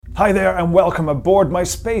Hi there and welcome aboard my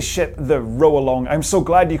spaceship, the Row Along. I'm so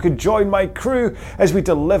glad you could join my crew as we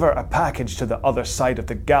deliver a package to the other side of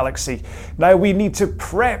the galaxy. Now we need to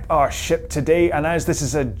prep our ship today, and as this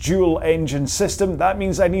is a dual engine system, that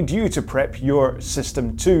means I need you to prep your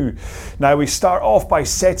system too. Now we start off by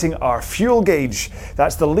setting our fuel gauge.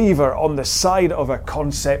 That's the lever on the side of a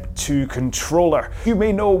Concept 2 controller. You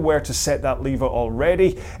may know where to set that lever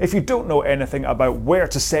already. If you don't know anything about where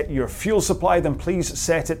to set your fuel supply, then please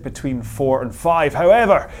set it between 4 and 5.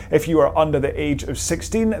 However, if you are under the age of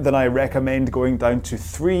 16, then I recommend going down to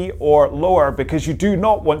 3 or lower, because you do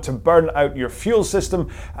not want to burn out your fuel system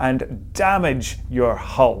and damage your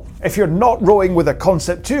hull. If you're not rowing with a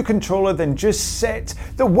Concept 2 controller, then just set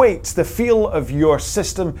the weight, the feel of your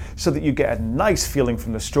system so that you get a nice feeling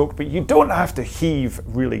from the stroke, but you don't have to heave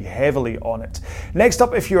really heavily on it. Next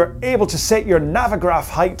up, if you're able to set your Navigraph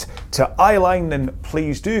height to eyeline, then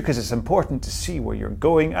please do, because it's important to see where you're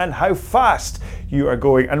going and how fast you are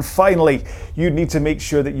going. And finally, you need to make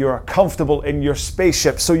sure that you are comfortable in your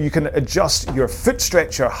spaceship, so you can adjust your foot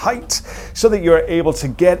stretcher height so that you're able to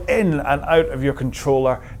get in and out of your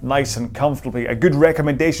controller nice and comfortably. A good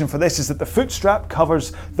recommendation for this is that the foot strap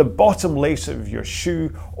covers the bottom lace of your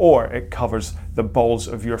shoe, or it covers the balls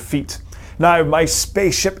of your feet. Now, my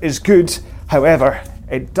spaceship is good, however,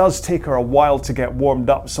 it does take her a while to get warmed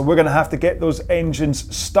up, so we're going to have to get those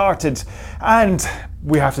engines started, and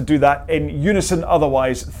we have to do that in unison,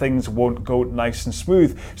 otherwise things won't go nice and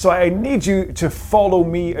smooth. So I need you to follow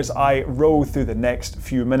me as I row through the next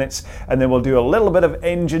few minutes, and then we'll do a little bit of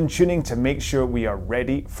engine tuning to make sure we are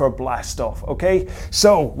ready for blast off, okay?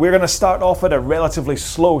 So we're going to start off at a relatively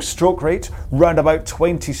slow stroke rate, round about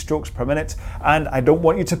 20 strokes per minute, and I don't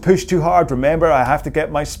want you to push too hard. Remember, I have to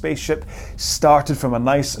get my spaceship started from a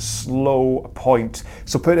nice slow point.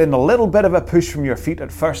 So put in a little bit of a push from your feet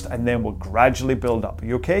at first, and then we'll gradually build up. Are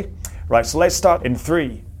you okay? Right, so let's start in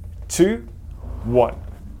 3, 2, 1.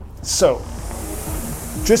 So,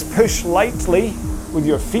 just push lightly with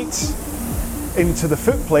your feet into the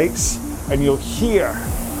foot plates, and you'll hear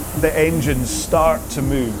the engines start to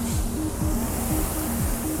move.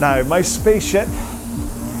 Now, my spaceship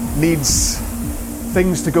needs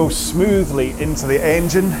things to go smoothly into the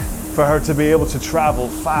engine for her to be able to travel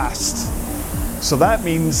fast. So that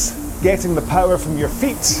means getting the power from your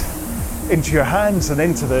feet into your hands and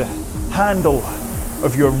into the handle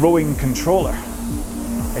of your rowing controller.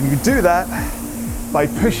 And you do that by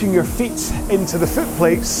pushing your feet into the foot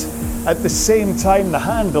plates at the same time the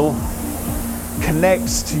handle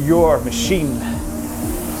connects to your machine.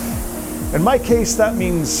 In my case, that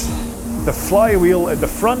means the flywheel at the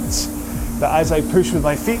front, that as I push with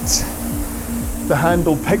my feet, the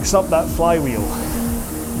handle picks up that flywheel.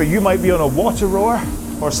 But you might be on a water rower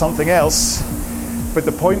or something else, but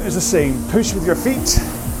the point is the same. Push with your feet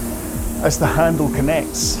as the handle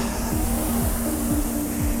connects.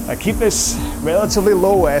 Now keep this relatively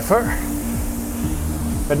low effort,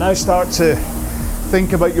 but now start to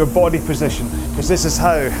think about your body position, because this is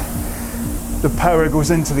how the power goes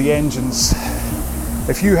into the engines.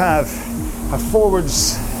 If you have a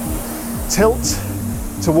forwards tilt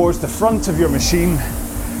towards the front of your machine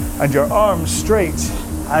and your arms straight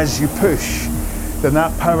as you push, then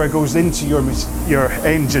that power goes into your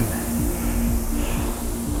engine.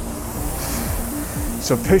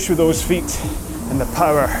 So push with those feet and the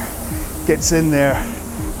power gets in there,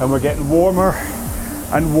 and we're getting warmer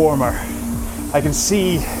and warmer. I can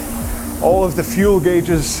see all of the fuel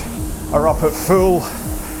gauges are up at full.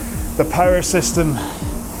 The power system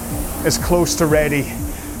is close to ready,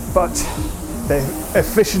 but the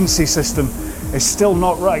efficiency system is still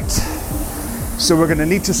not right. So we're going to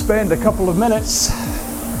need to spend a couple of minutes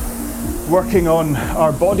working on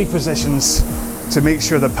our body positions to make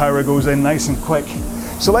sure the power goes in nice and quick.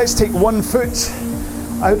 So let's take one foot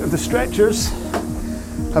out of the stretchers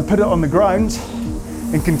and put it on the ground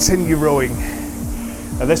and continue rowing.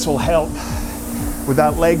 Now this will help with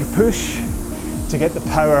that leg push to get the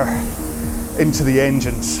power into the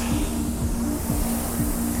engines.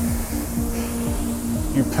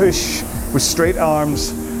 You push with straight arms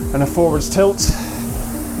and a forwards tilt,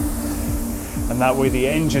 and that way the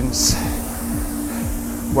engines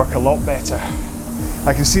work a lot better.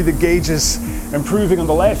 I can see the gauges improving on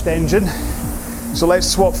the left engine, so let's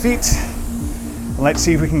swap feet and let's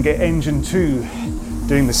see if we can get engine 2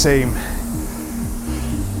 doing the same.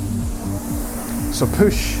 So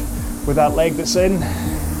push with that leg that's in.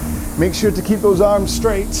 Make sure to keep those arms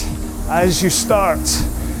straight as you start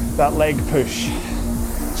that leg push.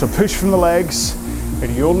 So push from the legs,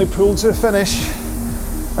 and you only pull to a finish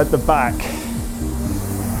at the back.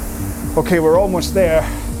 Okay, we're almost there.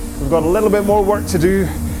 We've got a little bit more work to do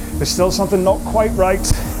There's still something not quite right.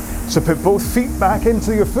 So put both feet back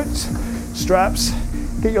into your foot straps,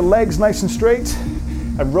 get your legs nice and straight,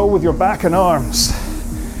 and roll with your back and arms.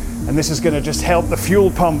 And this is going to just help the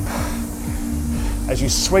fuel pump as you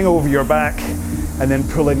swing over your back and then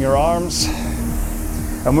pull in your arms.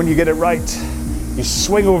 And when you get it right, you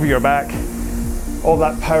swing over your back, all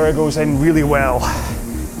that power goes in really well.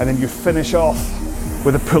 And then you finish off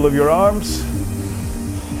with a pull of your arms,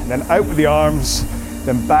 and then out with the arms,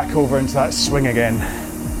 then back over into that swing again.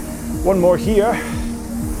 One more here.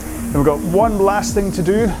 And we've got one last thing to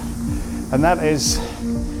do, and that is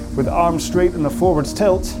with arms straight and the forwards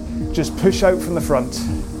tilt, just push out from the front.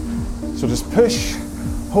 So just push,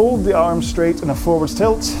 hold the arms straight and a forwards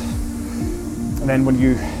tilt, and then when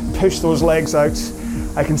you push those legs out,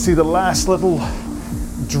 I can see the last little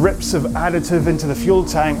drips of additive into the fuel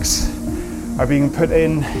tanks are being put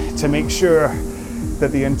in to make sure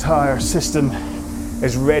that the entire system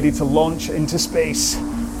is ready to launch into space.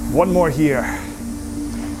 One more here.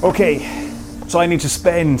 Okay, so I need to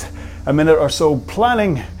spend a minute or so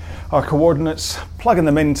planning our coordinates, plugging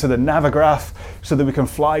them into the Navigraph so that we can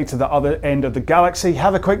fly to the other end of the galaxy,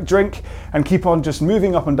 have a quick drink, and keep on just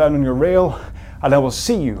moving up and down on your rail, and I will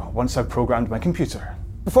see you once I've programmed my computer.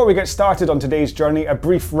 Before we get started on today's journey, a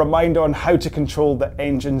brief reminder on how to control the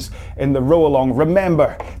engines in the row along.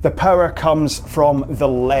 Remember, the power comes from the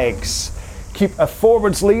legs. Keep a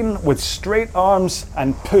forwards lean with straight arms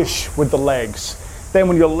and push with the legs. Then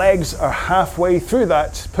when your legs are halfway through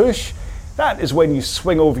that push, that is when you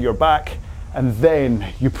swing over your back and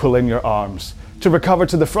then you pull in your arms. To recover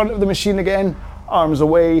to the front of the machine again, arms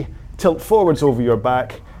away, tilt forwards over your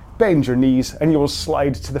back, bend your knees, and you will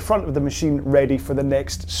slide to the front of the machine ready for the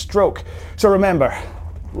next stroke. So remember,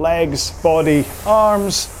 legs, body,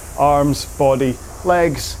 arms, arms, body,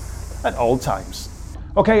 legs at all times.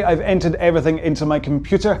 Okay, I've entered everything into my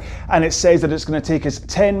computer and it says that it's going to take us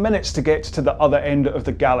 10 minutes to get to the other end of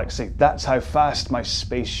the galaxy. That's how fast my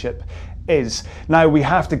spaceship is. Now we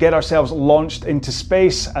have to get ourselves launched into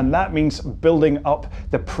space, and that means building up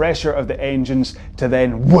the pressure of the engines to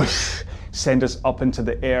then whoosh, send us up into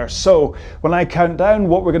the air. So when I count down,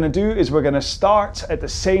 what we're going to do is we're going to start at the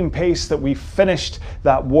same pace that we finished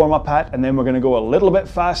that warm-up at, and then we're going to go a little bit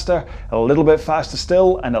faster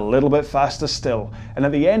still, and a little bit faster still. And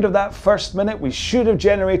at the end of that first minute, we should have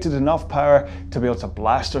generated enough power to be able to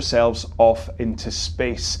blast ourselves off into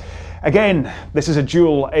space. Again, this is a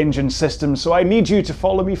dual engine system, so I need you to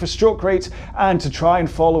follow me for stroke rate and to try and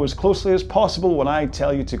follow as closely as possible when I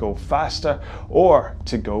tell you to go faster or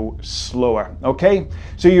to go slower. Okay,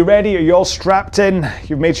 so you ready? Are you all strapped in?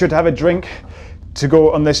 You've made sure to have a drink to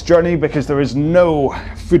go on this journey, because there is no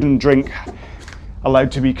food and drink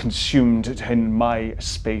allowed to be consumed in my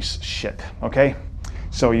spaceship. Okay,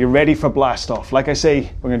 so you're ready for blast off. Like I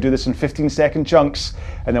say, we're going to do this in 15-second chunks,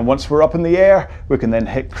 and then once we're up in the air, we can then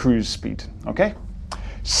hit cruise speed. Okay,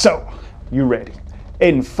 so you ready?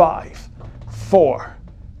 In 5, 4,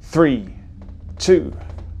 3, 2,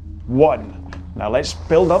 1. Now let's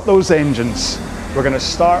build up those engines. We're going to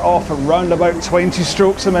start off around about 20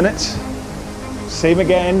 strokes a minute. Same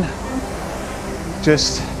again.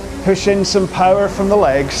 Just push in some power from the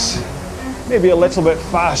legs. Maybe a little bit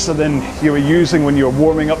faster than you were using when you were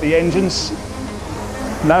warming up the engines.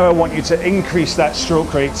 Now I want you to increase that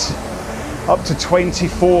stroke rate up to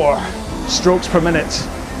 24 strokes per minute.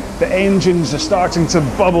 The engines are starting to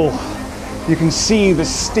bubble. You can see the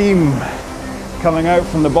steam coming out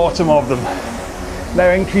from the bottom of them. Now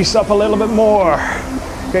increase up a little bit more,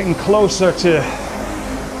 getting closer to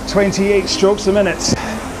 28 strokes a minute.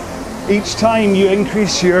 Each time you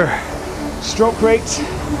increase your stroke rate,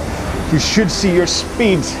 you should see your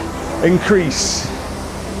speed increase.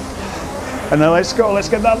 And now let's go, let's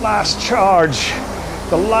get that last charge,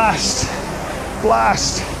 the last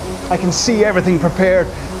blast. I can see everything prepared.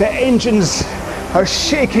 The engines are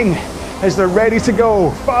shaking as they're ready to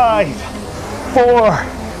go. 5, 4,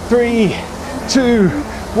 3, 2,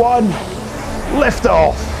 1, lift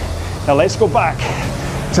off. Now let's go back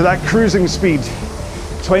to that cruising speed,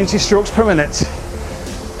 20 strokes per minute.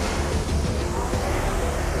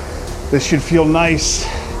 This should feel nice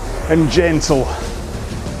and gentle.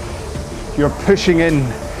 You're pushing in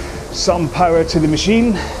some power to the machine.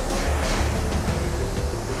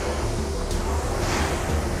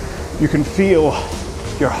 You can feel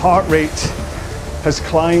your heart rate has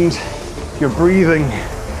climbed, your breathing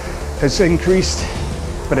has increased,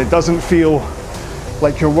 but it doesn't feel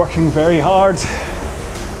like you're working very hard.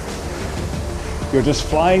 You're just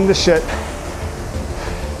flying the ship,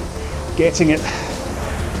 getting it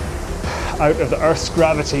out of the Earth's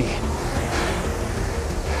gravity.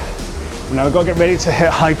 Now we've got to get ready to hit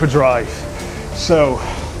hyperdrive. So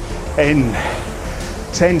in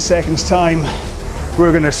 10 seconds time,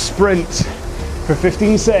 we're going to sprint for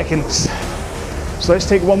 15 seconds. So let's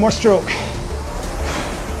take one more stroke.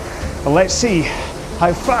 And let's see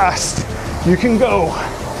how fast you can go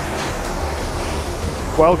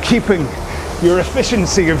while keeping your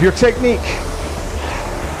efficiency of your technique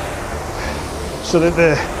so that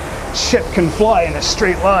the ship can fly in a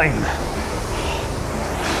straight line.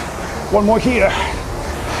 One more here.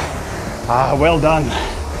 Well done.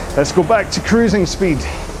 Let's go back to cruising speed.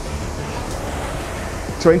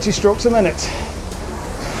 20 strokes a minute.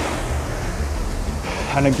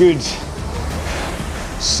 And a good,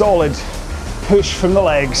 solid push from the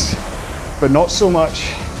legs, but not so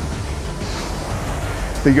much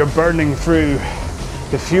that you're burning through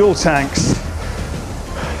the fuel tanks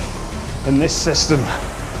in this system.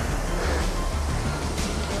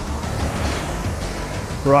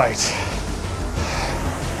 Right.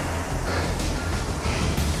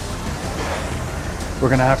 We're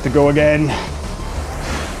gonna have to go again.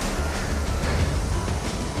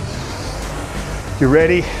 You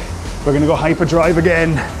ready? We're gonna go hyperdrive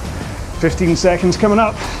again. 15 seconds coming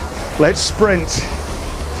up. Let's sprint.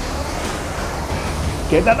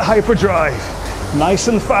 Get that hyperdrive nice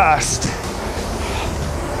and fast.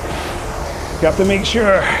 You have to make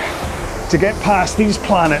sure to get past these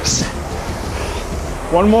planets.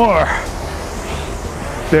 One more.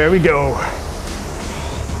 There we go.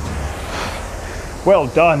 Well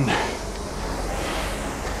done.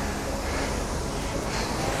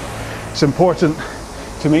 It's important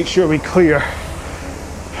to make sure we clear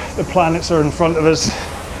the planets that are in front of us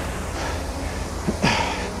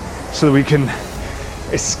so that we can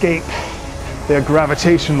escape their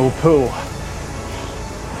gravitational pull.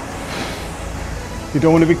 You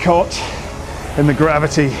don't want to be caught in the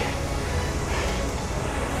gravity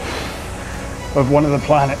of one of the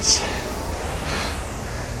planets.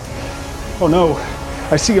 Oh no,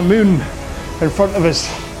 I see a moon in front of us.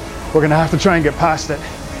 We're gonna have to try and get past it.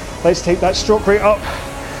 Let's take that stroke rate up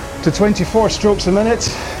to 24 strokes a minute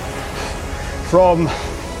from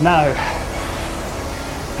now.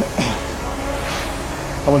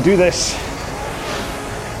 I will do this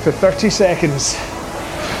for 30 seconds.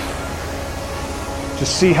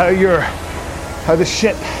 Just see how the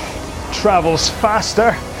ship travels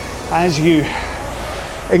faster as you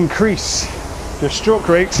increase your stroke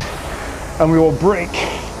rate, and we will break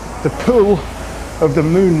the pull of the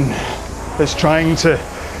moon that's trying to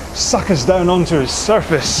suck us down onto its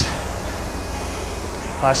surface.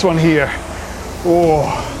 Last one here.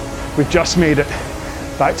 Oh, we've just made it.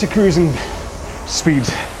 Back to cruising speed.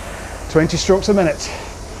 20 strokes a minute.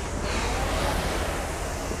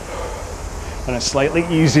 And a slightly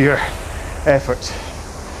easier effort.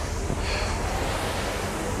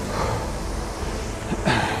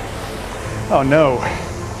 Oh no,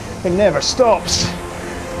 it never stops.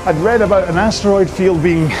 I'd read about an asteroid field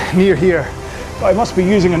being near here, but I must be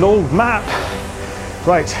using an old map.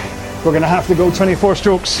 Right, we're gonna have to go 24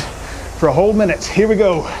 strokes for a whole minute. Here we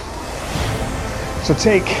go. So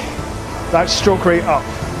take that stroke rate up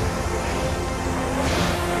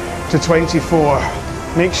to 24.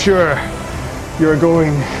 Make sure you're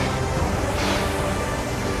going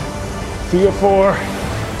 3 or 4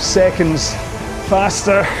 seconds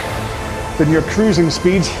faster than your cruising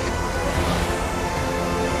speed.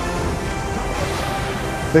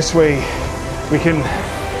 This way we can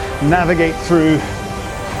navigate through,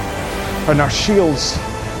 and our shields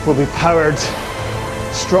will be powered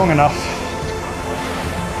strong enough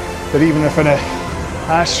that even if an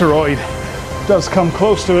asteroid does come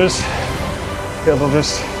close to us, it'll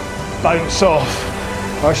just bounce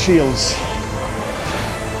off our shields.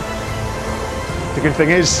 The good thing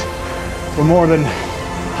is we're more than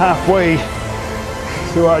halfway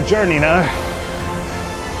through our journey now.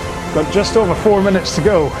 Got just over 4 minutes to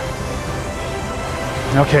go.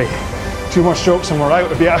 Okay, 2 more strokes and we're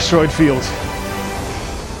out of the asteroid field.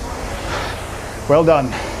 Well done.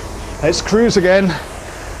 Let's cruise again.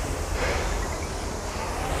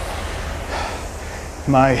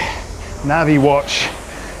 My Navi watch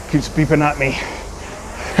keeps beeping at me.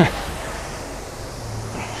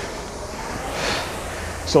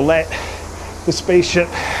 So let the spaceship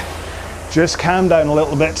just calm down a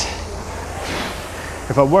little bit.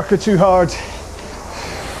 If I work her too hard,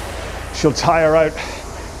 she'll tire out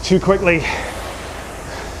too quickly.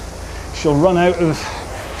 She'll run out of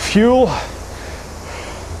fuel,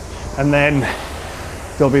 and then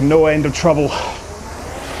there'll be no end of trouble.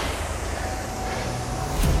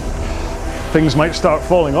 Things might start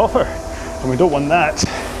falling off her, and we don't want that.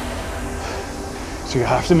 So you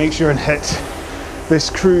have to make sure and hit this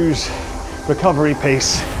cruise recovery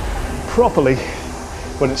pace properly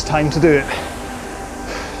when it's time to do it.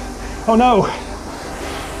 Oh no!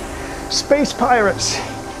 Space pirates!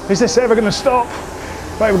 Is this ever going to stop?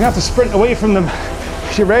 Right, we're going to have to sprint away from them.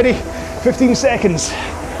 You ready? 15 seconds.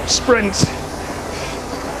 Sprint.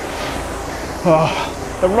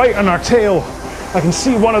 Oh, they're right on our tail. I can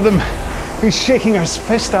see one of them. He's shaking his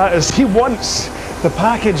fist at us. He wants the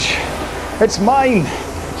package. It's mine.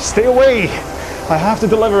 Stay away. I have to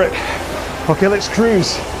deliver it. Okay, let's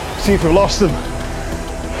cruise. See if we've lost them.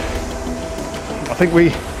 I think we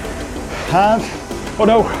have. Oh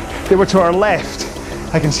no, they were to our left.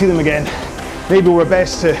 I can see them again. Maybe we're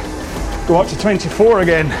best to go up to 24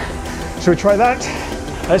 again. Shall we try that?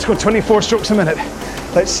 Let's go 24 strokes a minute.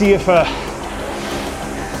 Let's see if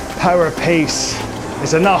power pace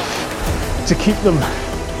is enough to keep them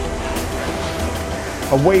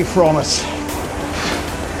away from us.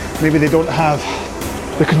 Maybe they don't have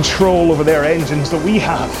the control over their engines that we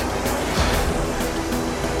have.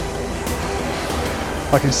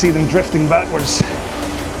 I can see them drifting backwards.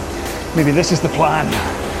 Maybe this is the plan.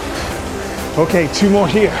 Okay, 2 more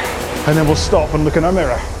here, and then we'll stop and look in our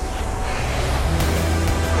mirror.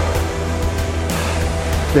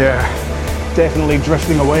 They're definitely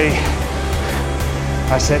drifting away.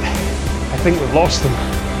 That's it. I think we've lost them.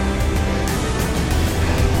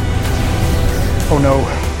 Oh no,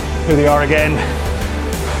 here they are again.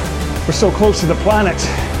 We're so close to the planet.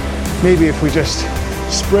 Maybe if we just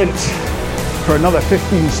sprint for another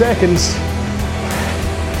 15 seconds,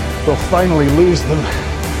 we'll finally lose them.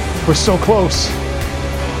 We're so close.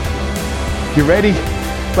 You ready?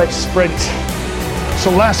 Let's sprint.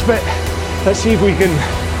 So last bit, let's see if we can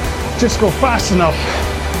just go fast enough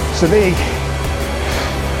so they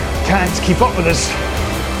can't keep up with us.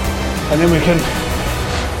 And then we can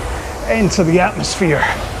enter the atmosphere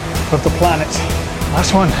of the planet.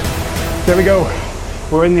 Last one. There we go.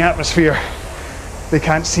 We're in the atmosphere. They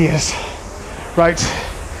can't see us. Right.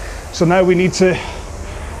 So now we need to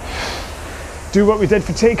do what we did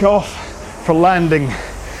for takeoff, for landing,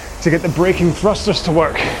 to get the braking thrusters to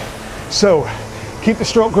work. So keep the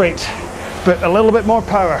stroke rate, but a little bit more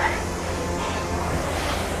power.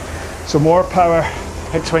 So more power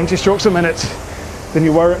at 20 strokes a minute than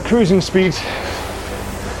you were at cruising speed.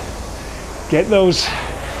 Get those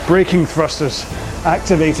braking thrusters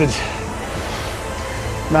activated.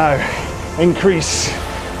 Now increase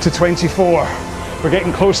to 24. We're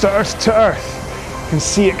getting close to Earth. You can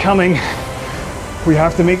see it coming. We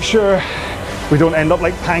have to make sure we don't end up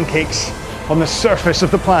like pancakes on the surface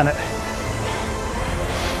of the planet.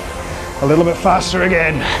 A little bit faster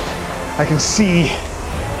again. I can see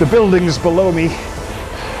the buildings below me.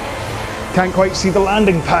 Can't quite see the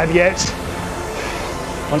landing pad yet.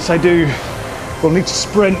 Once I do, we'll need to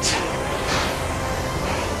sprint.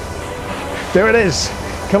 There it is.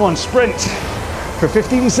 Come on, sprint for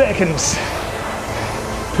 15 seconds.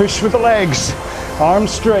 Push with the legs,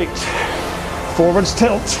 arms straight. Forwards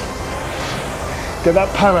tilt. Get that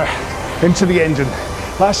power into the engine.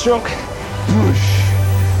 Last stroke. Push.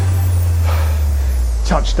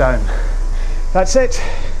 Touchdown. That's it.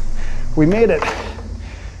 We made it.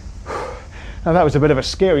 Now that was a bit of a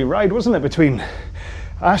scary ride, wasn't it? Between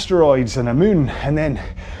asteroids and a moon and then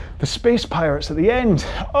the space pirates at the end.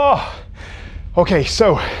 Oh, okay,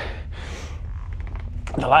 so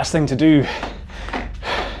the last thing to do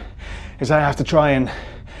is I have to try and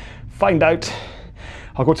find out.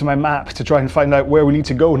 I'll go to my map to try and find out where we need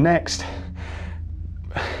to go next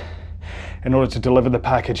in order to deliver the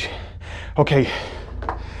package. Okay,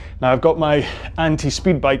 now I've got my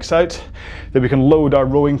anti-speed bikes out that we can load our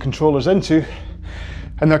rowing controllers into,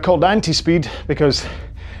 and they're called anti-speed because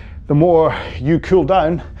the more you cool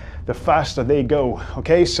down, the faster they go.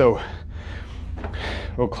 Okay, so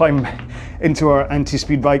we'll climb into our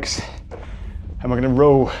anti-speed bikes and we're going to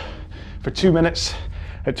row for 2 minutes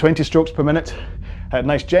at 20 strokes per minute at a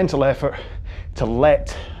nice gentle effort to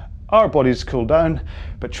let our bodies cool down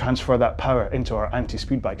but transfer that power into our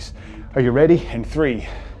anti-speed bikes. Are you ready? In 3,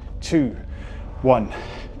 2, 1,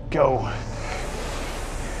 go.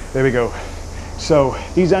 There we go. So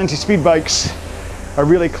these anti-speed bikes are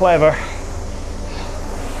really clever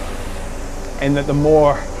in that the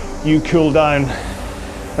more you cool down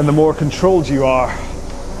and the more controlled you are,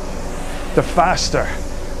 the faster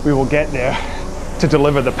we will get there to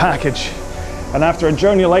deliver the package. And after a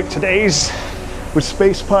journey like today's, with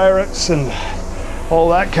space pirates and all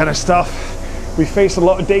that kind of stuff, we face a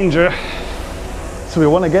lot of danger. So we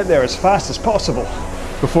want to get there as fast as possible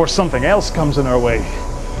before something else comes in our way.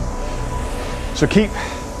 So keep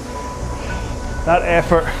that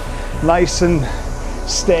effort nice and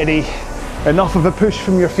steady, enough of a push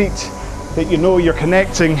from your feet that you know you're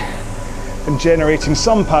connecting and generating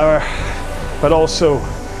some power, but also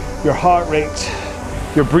your heart rate,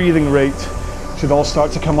 your breathing rate should all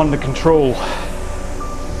start to come under control.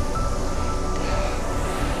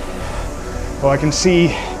 Oh, I can see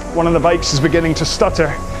one of the bikes is beginning to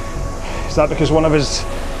stutter. Is that because one of us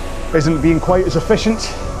isn't being quite as efficient?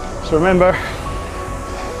 So remember,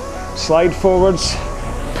 slide forwards,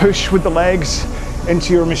 push with the legs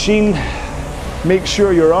into your machine. Make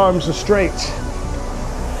sure your arms are straight.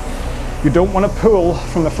 You don't want to pull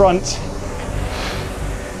from the front.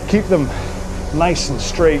 Keep them nice and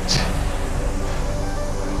straight.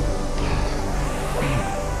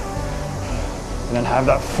 And then have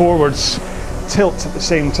that forwards tilt at the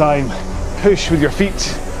same time. Push with your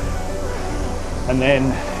feet. And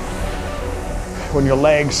then when your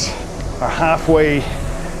legs are halfway,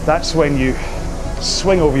 that's when you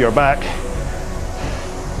swing over your back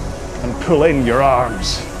and pull in your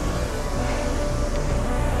arms.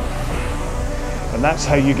 And that's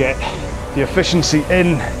how you get the efficiency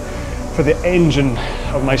in for the engine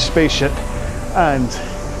of my spaceship and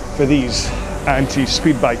for these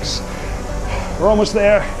anti-speed bikes. We're almost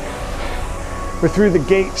there. We're through the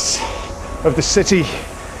gates of the city.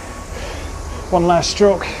 One last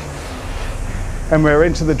stroke and we're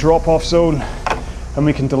into the drop-off zone and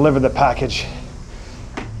we can deliver the package.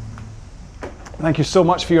 Thank you so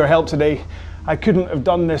much for your help today. I couldn't have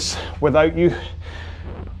done this without you.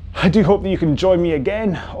 I do hope that you can join me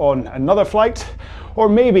again on another flight, or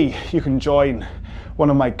maybe you can join one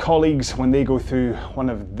of my colleagues when they go through one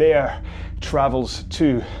of their travels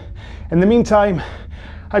too. In the meantime,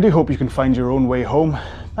 I do hope you can find your own way home.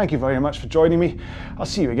 Thank you very much for joining me. I'll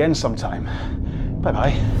see you again sometime. Bye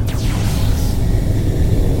bye.